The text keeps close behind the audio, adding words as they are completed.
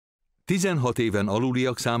16 éven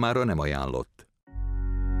aluliak számára nem ajánlott.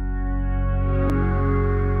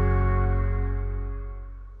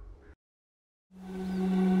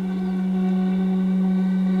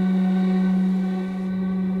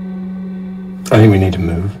 I think we need to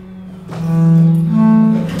move.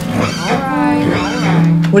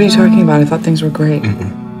 What are you talking about? I thought things were great.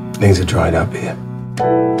 Things are dried up here.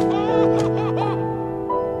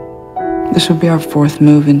 This will be our 4th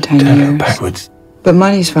move in 10 Turn years. it backwards. But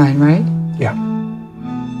money's fine, right? Yeah.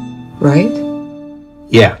 Right?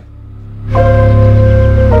 Yeah.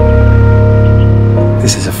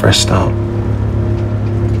 This is a fresh start.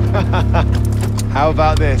 How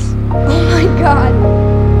about this? Oh my God.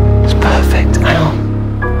 It's perfect now.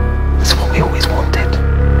 It's what we always wanted.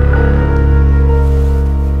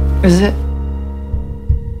 Is it?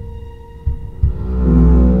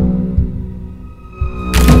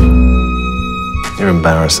 You're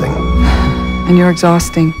embarrassing. And you're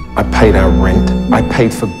exhausting. I paid our rent. I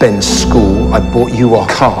paid for Ben's school. I bought you a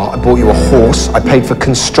car. I bought you a horse. I paid for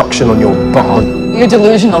construction on your barn. You're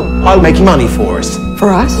delusional. I'll make money for us. For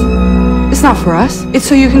us? It's not for us. It's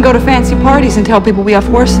so you can go to fancy parties and tell people we have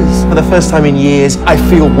horses. For the first time in years, I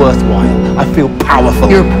feel worthwhile. I feel powerful.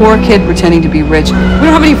 You're a poor kid pretending to be rich. We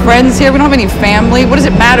don't have any friends here. We don't have any family. What does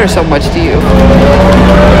it matter so much to you?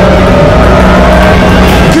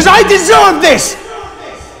 Because I deserve this!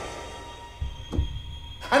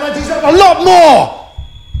 And I deserve a lot more!